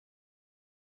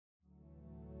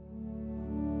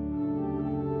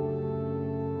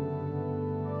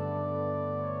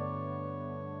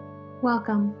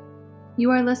Welcome. You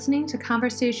are listening to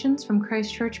Conversations from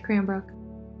Christ Church Cranbrook.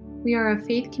 We are a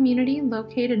faith community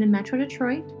located in Metro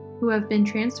Detroit who have been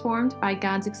transformed by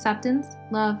God's acceptance,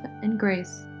 love, and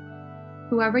grace.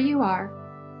 Whoever you are,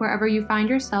 wherever you find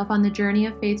yourself on the journey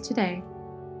of faith today,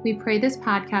 we pray this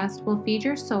podcast will feed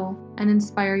your soul and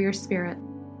inspire your spirit.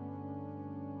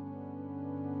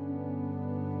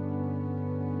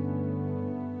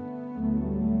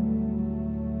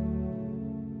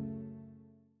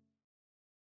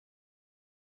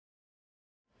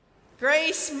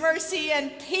 Grace, mercy,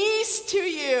 and peace to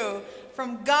you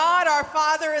from God our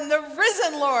Father and the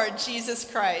risen Lord Jesus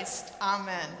Christ.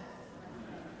 Amen.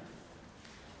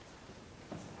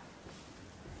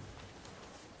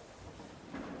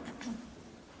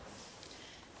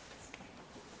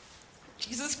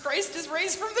 Jesus Christ is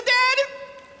raised from the dead.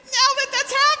 Now that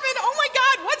that's happened, oh my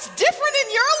God, what's different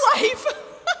in your life?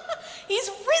 He's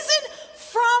risen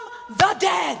from the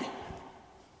dead.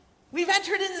 We've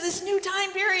entered into this new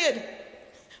time period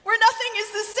where nothing is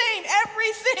the same.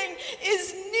 Everything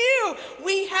is new.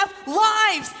 We have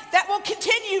lives that will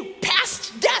continue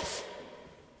past death.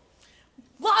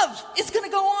 Love is going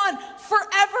to go on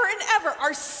forever and ever.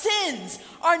 Our sins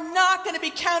are not going to be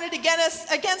counted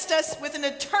against us with an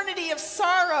eternity of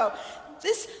sorrow.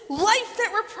 This life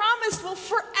that we're promised will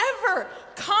forever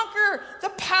conquer the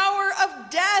power of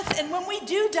death. And when we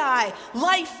do die,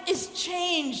 life is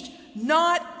changed,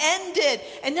 not ended.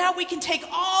 And now we can take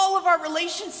all of our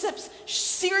relationships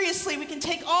seriously. We can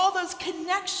take all those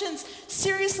connections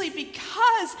seriously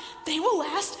because they will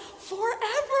last forever.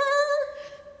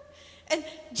 And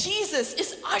Jesus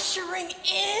is ushering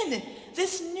in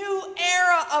this new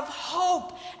era of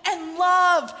hope and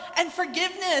love and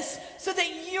forgiveness so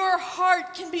that your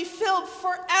heart can be filled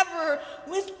forever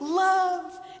with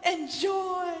love and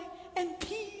joy and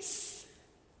peace.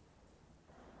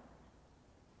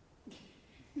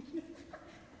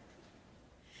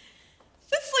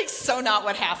 That's like so not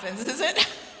what happens, is it?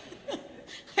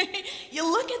 You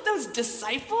look at those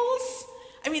disciples,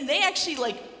 they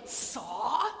actually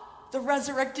saw the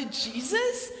resurrected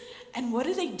Jesus, and what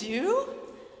do?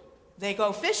 They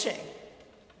go fishing.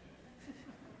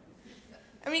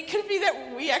 Could it be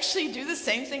that we actually do the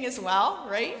same thing as well,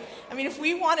 right? If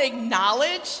we want to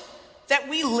acknowledge that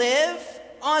we live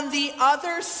on the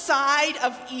other side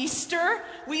of Easter,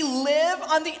 we live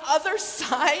on the other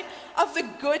side of the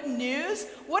good news,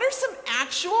 what are some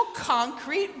actual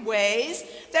concrete ways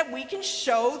that we can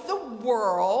show the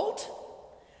world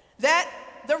that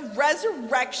the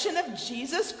resurrection of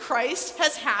Jesus Christ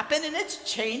has happened and it's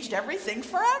changed everything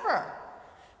forever?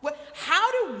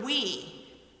 How do we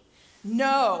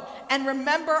know and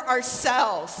remember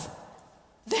ourselves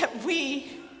that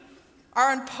we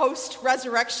are in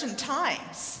post-resurrection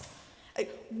times?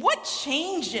 What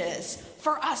changes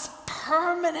for us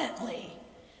permanently?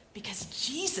 Because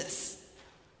Jesus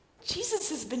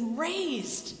has been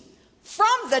raised from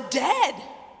the dead.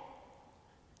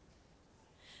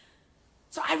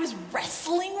 So I was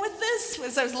wrestling with this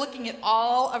as I was looking at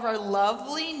all of our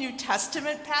lovely New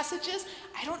Testament passages.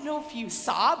 I don't know if you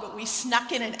saw, but we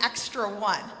snuck in an extra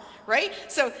one, right?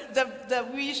 So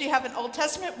we usually have an Old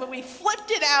Testament, but we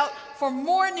flipped it out for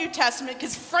more New Testament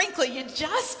because frankly, you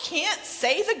just can't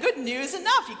say the good news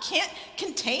enough. You can't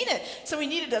contain it. So we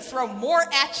needed to throw more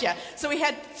at you. So we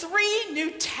had 3 New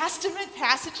Testament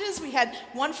passages. We had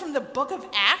one from the book of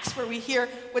Acts where we hear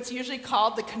what's usually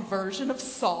called the conversion of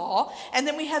Saul. And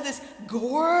then we had this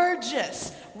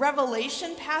gorgeous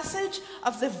Revelation passage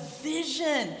of the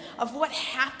vision of what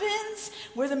happens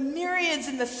where the myriads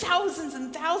and the thousands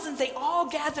and thousands, they all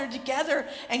gather together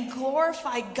and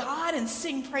glorify God and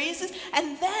sing praises.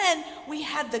 And then we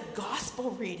had the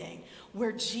gospel reading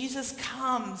where Jesus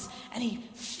comes and he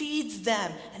feeds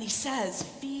them and he says,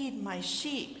 "Feed my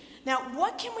sheep." Now,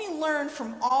 what can we learn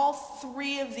from all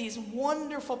 3 of these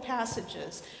wonderful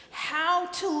passages? How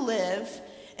to live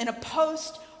in a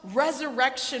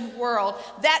post-resurrection world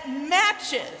that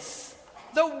matches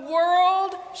the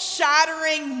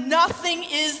world-shattering, nothing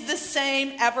is the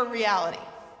same ever reality.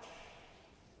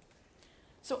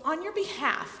 So on your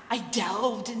behalf, I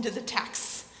delved into the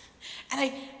text, and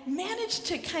I managed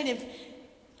to kind of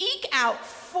eke out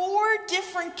 4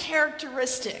 different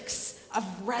characteristics of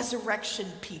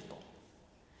resurrection people.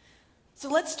 So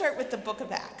let's start with the book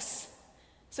of Acts.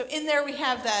 So in there we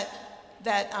have that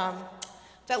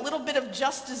little bit of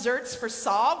just desserts for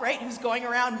Saul, right? Who's going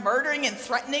around murdering and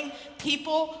threatening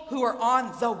people who are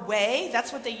on the way.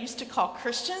 That's what they used to call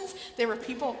Christians. They were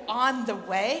people on the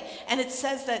way. And it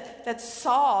says that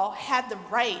Saul had the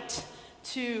right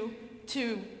to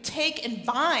take and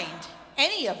bind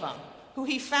any of them who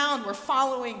he found were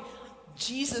following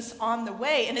Jesus on the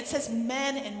way. And it says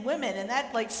men and women, and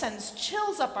that like sends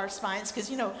chills up our spines because,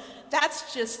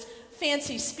 that's just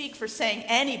fancy speak for saying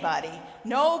anybody.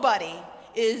 Nobody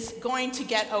is going to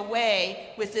get away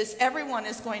with this. Everyone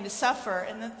is going to suffer.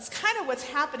 And that's kind of what's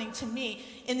happening to me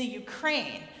in the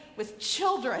Ukraine with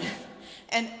children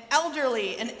and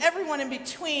elderly and everyone in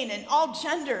between and all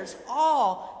genders,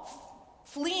 all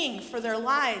fleeing for their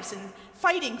lives and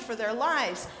fighting for their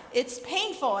lives. It's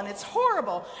painful and it's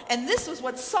horrible. And this was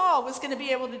what Saul was going to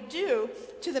be able to do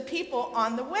to the people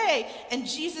on the way. And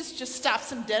Jesus just stops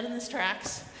him dead in his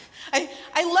tracks.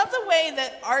 I love the way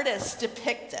that artists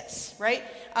depict this, right?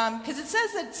 Because it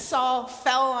says that Saul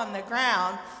fell on the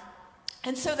ground,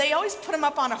 and so they always put him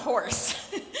up on a horse,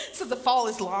 so the fall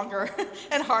is longer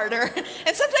and harder.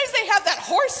 And sometimes they have that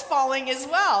horse falling as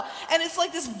well, and it's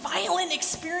like this violent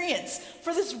experience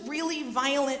for this really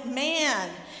violent man.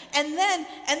 And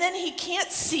then he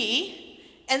can't see,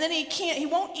 and then he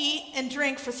won't eat and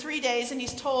drink for 3 days, and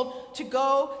he's told to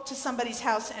go to somebody's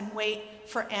house and wait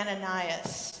for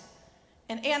Ananias.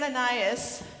 And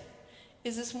Ananias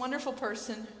is this wonderful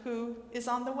person who is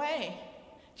on the way,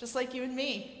 just like you and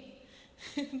me.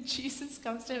 Jesus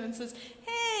comes to him and says,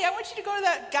 hey, I want you to go to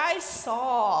that guy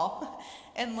Saul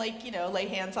and lay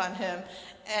hands on him.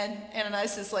 And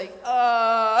Ananias is like,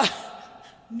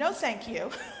 no thank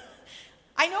you.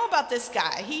 I know about this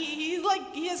guy. He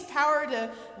has power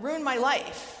to ruin my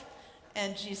life.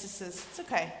 And Jesus says, it's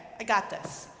okay, I got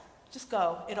this. Just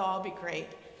go, it'll all be great.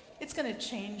 It's going to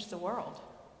change the world.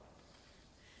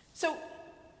 So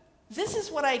this is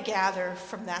what I gather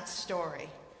from that story.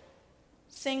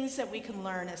 Things that we can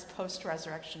learn as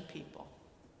post-resurrection people.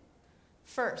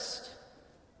 First,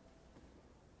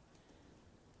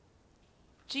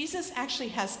 Jesus actually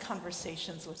has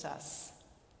conversations with us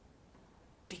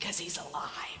because he's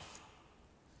alive.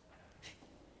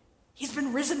 He's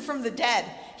been risen from the dead.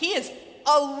 He is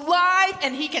alive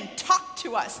and he can talk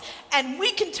to us and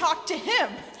we can talk to him.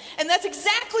 And that's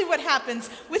exactly what happens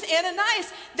with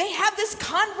Ananias. They have this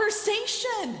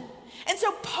conversation. And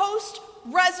so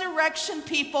post-resurrection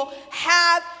people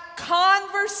have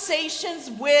conversations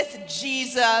with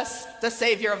Jesus, the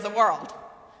Savior of the world.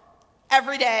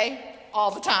 Every day,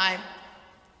 all the time,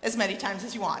 as many times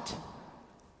as you want.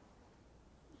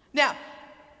 Now,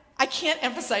 I can't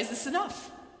emphasize this enough.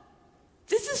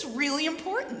 This is really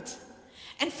important.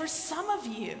 And for some of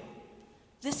you,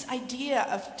 this idea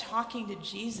of talking to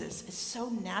Jesus is so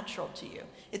natural to you.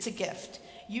 It's a gift.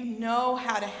 You know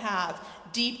how to have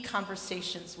deep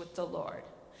conversations with the Lord.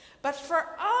 But for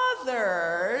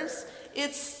others,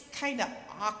 it's kind of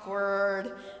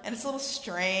awkward and it's a little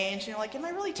strange. You're like, am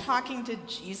I really talking to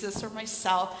Jesus or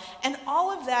myself? And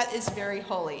all of that is very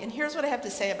holy. And here's what I have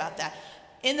to say about that.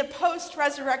 In the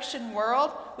post-resurrection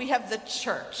world, we have the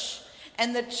church.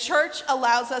 And the church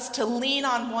allows us to lean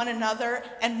on one another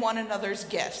and one another's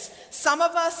gifts. Some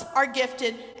of us are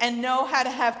gifted and know how to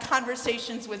have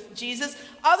conversations with Jesus.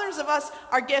 Others of us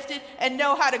are gifted and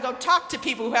know how to go talk to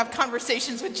people who have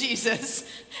conversations with Jesus.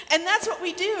 And that's what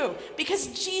we do because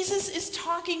Jesus is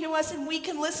talking to us and we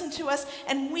can listen to us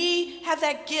and we have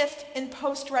that gift in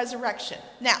post-resurrection.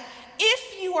 Now,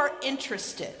 if you are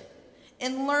interested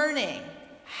in learning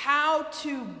how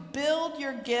to build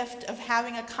your gift of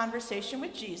having a conversation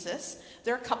with Jesus,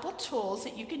 there are a couple tools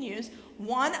that you can use.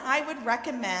 One I would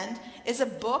recommend is a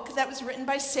book that was written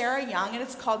by Sarah Young, and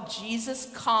it's called Jesus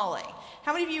Calling.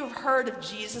 How many of you have heard of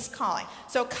Jesus Calling?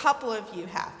 So a couple of you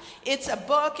have. It's a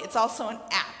book, it's also an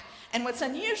app. And what's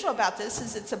unusual about this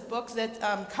is it's a book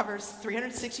that covers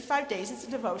 365 days. It's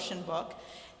a devotion book.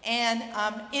 And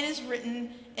it is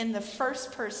written in the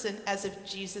first person as if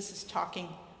Jesus is talking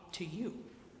to you.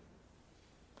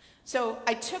 So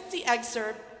I took the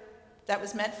excerpt that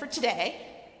was meant for today,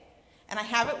 and I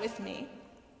have it with me.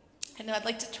 And I'd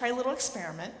like to try a little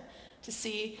experiment to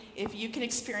see if you can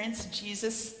experience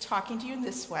Jesus talking to you in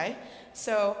this way.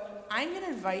 So I'm going to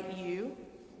invite you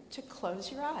to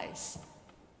close your eyes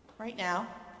right now,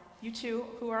 you two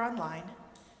who are online,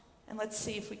 and let's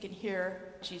see if we can hear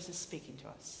Jesus speaking to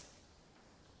us.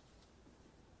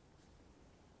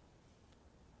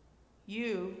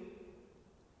 You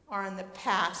are on the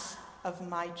path of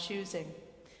my choosing.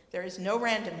 There is no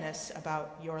randomness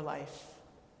about your life.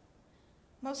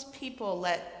 Most people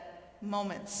let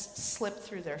moments slip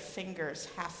through their fingers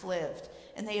half-lived,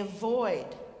 and they avoid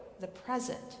the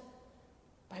present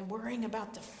by worrying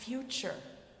about the future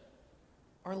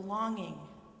or longing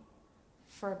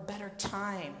for a better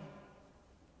time.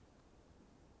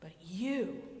 But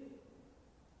you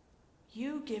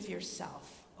give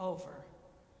yourself over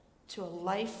to a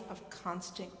life of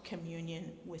constant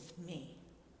communion with me.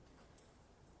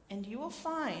 And you will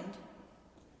find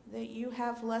that you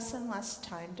have less and less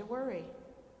time to worry.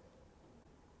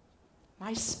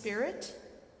 My Spirit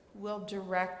will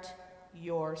direct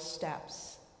your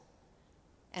steps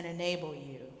and enable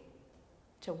you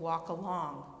to walk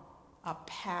along a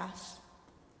path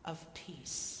of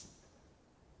peace.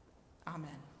 Amen.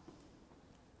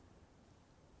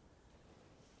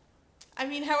 I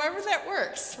mean, however that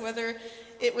works, whether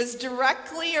it was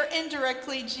directly or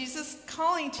indirectly, Jesus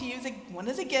calling to you, one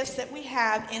of the gifts that we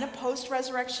have in a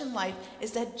post-resurrection life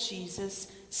is that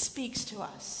Jesus speaks to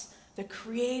us. The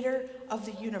creator of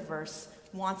the universe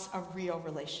wants a real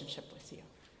relationship with you.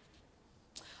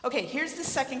 Okay, here's the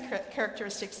second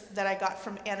characteristic that I got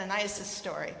from Ananias'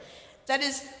 story. That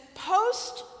is,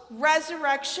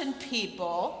 post-resurrection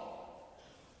people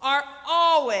are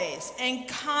always and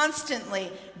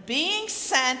constantly being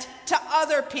sent to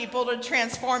other people to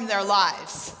transform their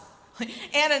lives.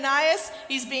 Ananias,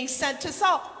 he's being sent to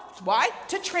Saul. Why?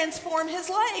 To transform his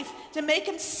life, to make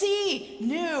him see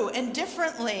new and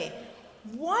differently.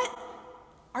 What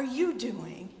are you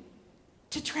doing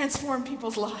to transform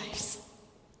people's lives?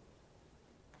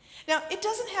 Now, it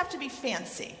doesn't have to be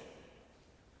fancy.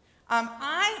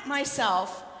 I,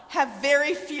 myself, have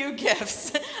very few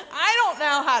gifts. I don't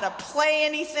know how to play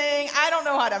anything. I don't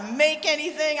know how to make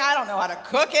anything. I don't know how to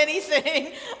cook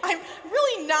anything. I'm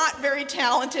really not very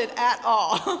talented at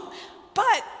all.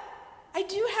 But I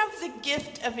do have the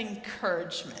gift of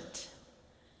encouragement.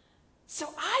 So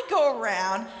I go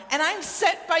around and I'm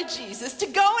sent by Jesus to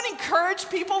go and encourage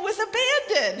people with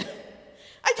abandon.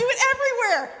 I do it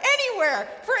everywhere, anywhere,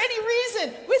 for any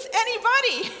reason, with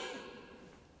anybody.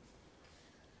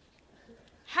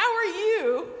 How are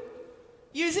you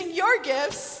using your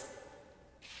gifts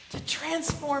to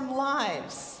transform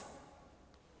lives?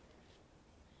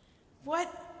 What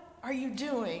are you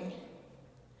doing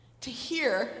to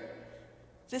hear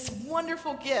this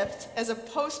wonderful gift as a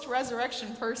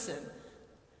post-resurrection person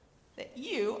that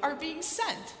you are being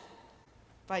sent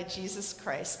by Jesus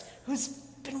Christ, who's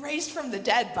been raised from the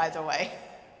dead, by the way?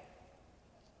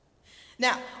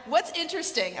 Now, what's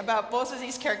interesting about both of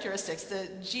these characteristics, the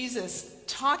Jesus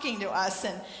talking to us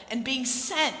and being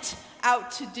sent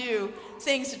out to do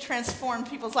things to transform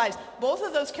people's lives, both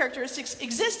of those characteristics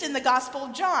exist in the Gospel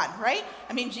of John, right?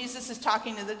 I mean, Jesus is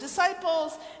talking to the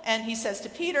disciples, and he says to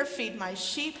Peter, "Feed my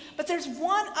sheep." But there's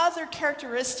one other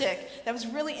characteristic that was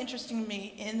really interesting to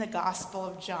me in the Gospel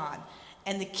of John,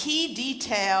 and the key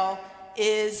detail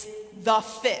is the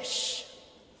fish.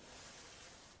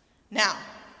 Now,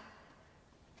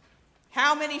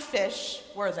 how many fish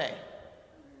were they?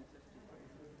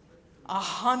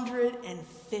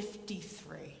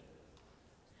 153.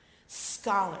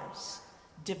 Scholars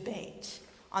debate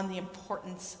on the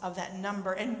importance of that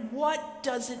number and what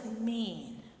does it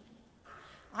mean.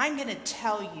 I'm going to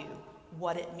tell you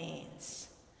what it means.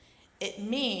 It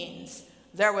means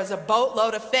there was a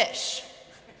boatload of fish.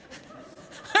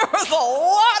 There was a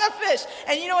lot of fish.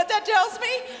 And you know what that tells me?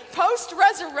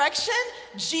 Post-resurrection,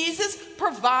 Jesus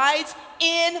provides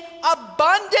in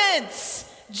abundance.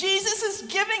 Jesus is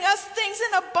giving us things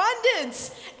in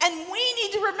abundance. And we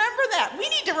need to remember that. We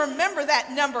need to remember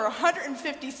that number,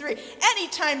 153,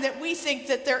 anytime that we think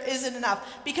that there isn't enough.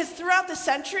 Because throughout the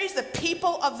centuries, the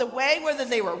people of the way, whether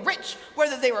they were rich,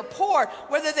 whether they were poor,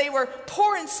 whether they were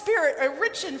poor in spirit or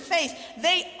rich in faith,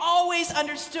 they always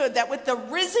understood that with the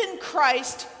risen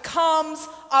Christ comes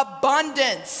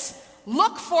abundance.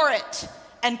 Look for it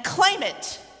and claim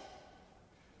it.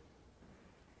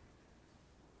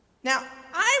 Now,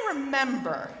 I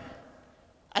remember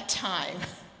a time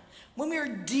when we were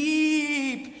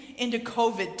deep into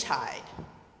COVID tide,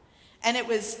 and it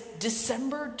was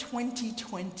December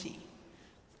 2020.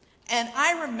 And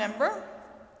I remember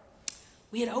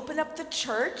we had opened up the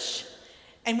church,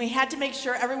 and we had to make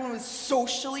sure everyone was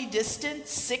socially distant,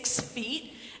 6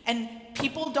 feet, and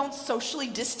people don't socially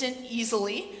distant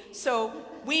easily, so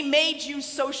we made you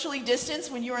socially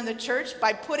distance when you were in the church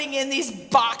by putting in these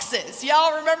boxes.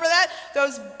 Y'all remember that?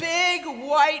 Those big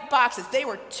white boxes. They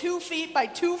were 2 feet by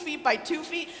 2 feet by 2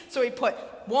 feet. So we put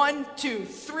 1, 2,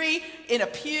 3 in a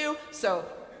pew. So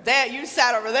that you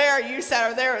sat over there, you sat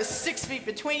over there. It was 6 feet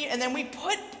between you. And then we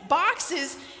put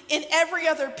boxes in every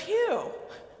other pew.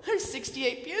 There's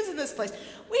 68 pews in this place.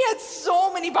 We had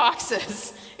so many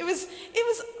boxes. It was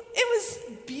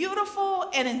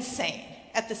beautiful and insane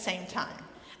at the same time.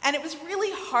 And it was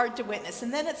really hard to witness.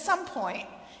 And then at some point,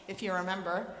 if you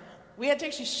remember, we had to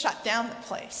actually shut down the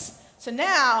place. So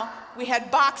now we had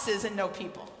boxes and no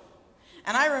people.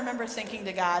 And I remember thinking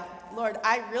to God, Lord,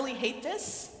 I really hate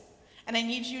this, and I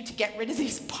need you to get rid of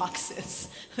these boxes.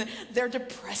 They're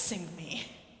depressing me.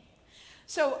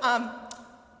 So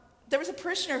there was a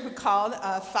parishioner who called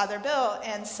Father Bill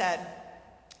and said,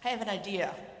 I have an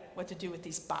idea what to do with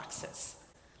these boxes.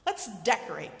 Let's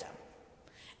decorate them.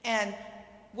 And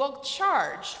we'll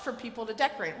charge for people to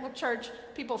decorate. We'll charge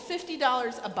people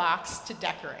 $50 a box to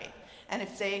decorate. And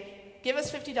if they give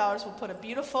us $50, we'll put a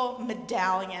beautiful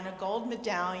medallion, a gold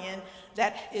medallion,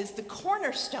 that is the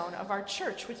cornerstone of our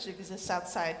church, which exists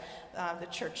outside the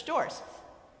church doors.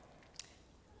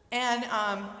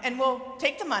 And we'll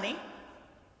take the money,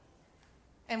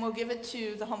 and we'll give it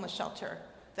to the homeless shelter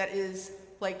that is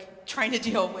like trying to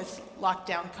deal with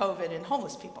lockdown COVID and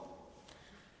homeless people.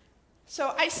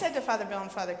 So I said to Father Bill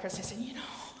and Father Chris, I said,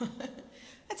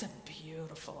 that's a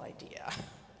beautiful idea.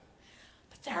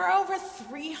 But there are over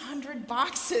 300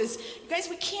 boxes. You guys,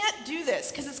 we can't do this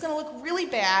because it's going to look really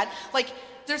bad. Like,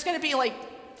 there's going to be like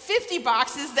 50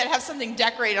 boxes that have something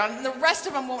decorated on it, and the rest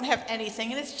of them won't have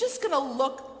anything, and it's just going to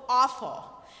look awful.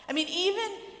 I mean, even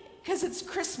because it's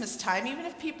Christmas time, even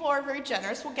if people are very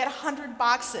generous, we'll get 100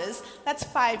 boxes. That's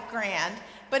 $5,000,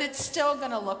 but it's still going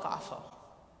to look awful.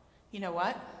 You know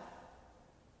what?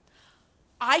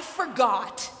 I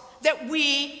forgot that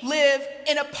we live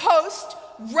in a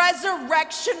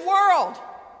post-resurrection world.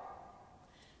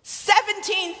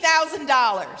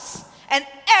 $17,000, and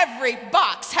every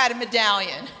box had a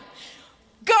medallion.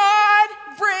 God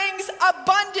brings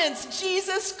abundance.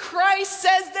 Jesus Christ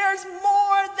says there's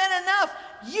more than enough.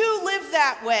 You live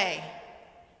that way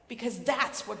because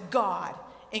that's what God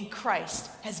in Christ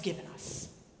has given us.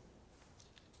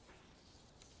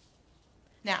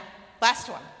 Now, last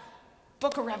one.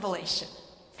 Book of Revelation.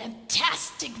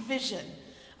 Fantastic vision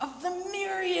of the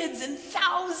myriads and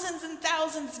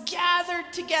thousands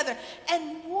gathered together.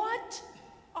 And what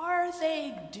are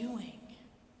they doing?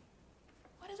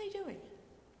 What are they doing?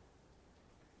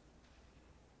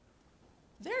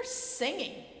 They're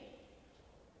singing.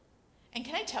 And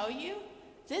can I tell you,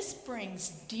 this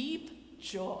brings deep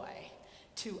joy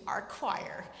to our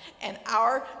choir and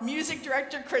our music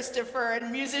director, Christopher,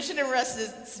 and musician in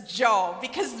residence, Joe,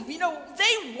 because,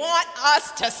 they want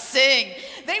us to sing.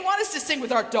 They want us to sing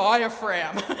with our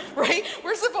diaphragm, right?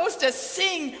 We're supposed to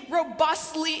sing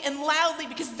robustly and loudly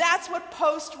because that's what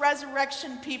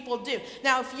post-resurrection people do.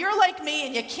 Now, if you're like me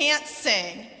and you can't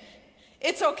sing,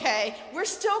 it's okay. We're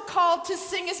still called to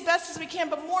sing as best as we can,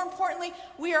 but more importantly,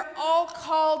 we are all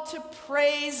called to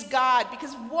praise God,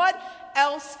 because what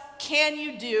else can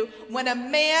you do when a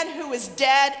man who is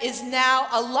dead is now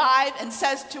alive and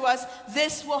says to us,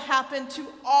 this will happen to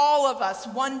all of us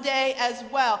one day as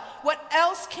well? What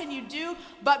else can you do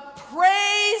but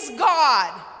praise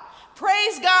God?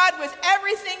 Praise God with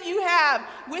everything you have,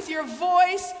 with your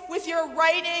voice, with your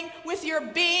writing, with your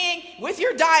being, with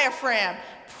your diaphragm.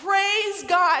 Praise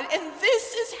God. And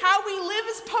this is how we live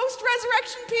as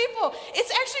post-resurrection people.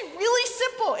 It's actually really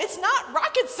simple. It's not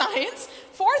rocket science.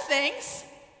 Four things.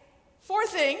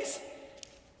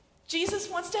 Jesus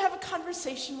wants to have a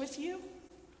conversation with you.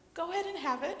 Go ahead and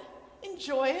have it.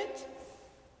 Enjoy it.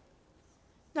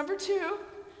 Number 2,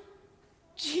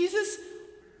 Jesus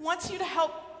wants you to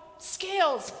help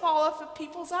scales fall off of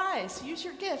people's eyes. Use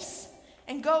your gifts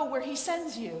and go where he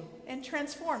sends you and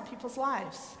transform people's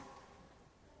lives.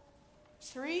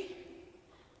 3,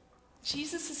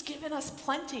 Jesus has given us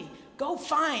plenty. Go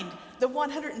find the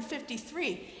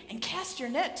 153 and cast your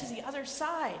net to the other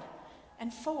side.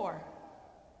 And 4,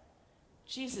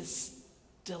 Jesus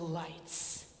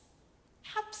delights,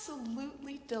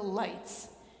 absolutely delights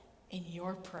in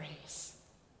your praise,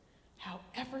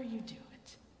 however you do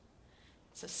it.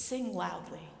 So sing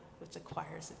loudly with the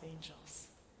choirs of angels.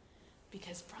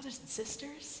 Because, brothers and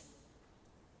sisters,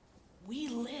 we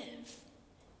live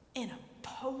in a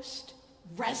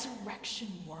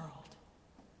post-resurrection world.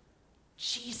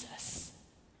 Jesus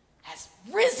has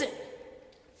risen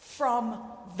from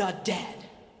the dead.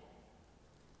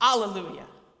 Hallelujah.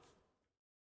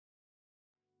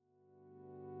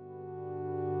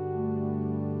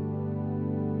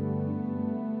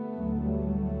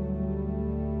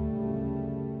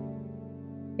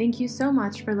 Thank you so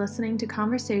much for listening to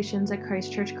Conversations at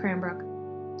Christ Church Cranbrook.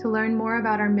 To learn more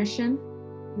about our mission,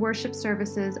 worship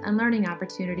services, and learning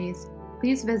opportunities,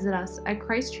 please visit us at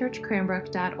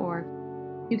christchurchcranbrook.org.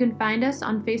 You can find us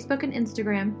on Facebook and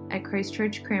Instagram at Christ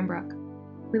Church Cranbrook.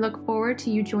 We look forward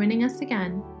to you joining us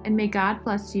again, and may God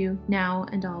bless you now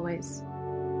and always.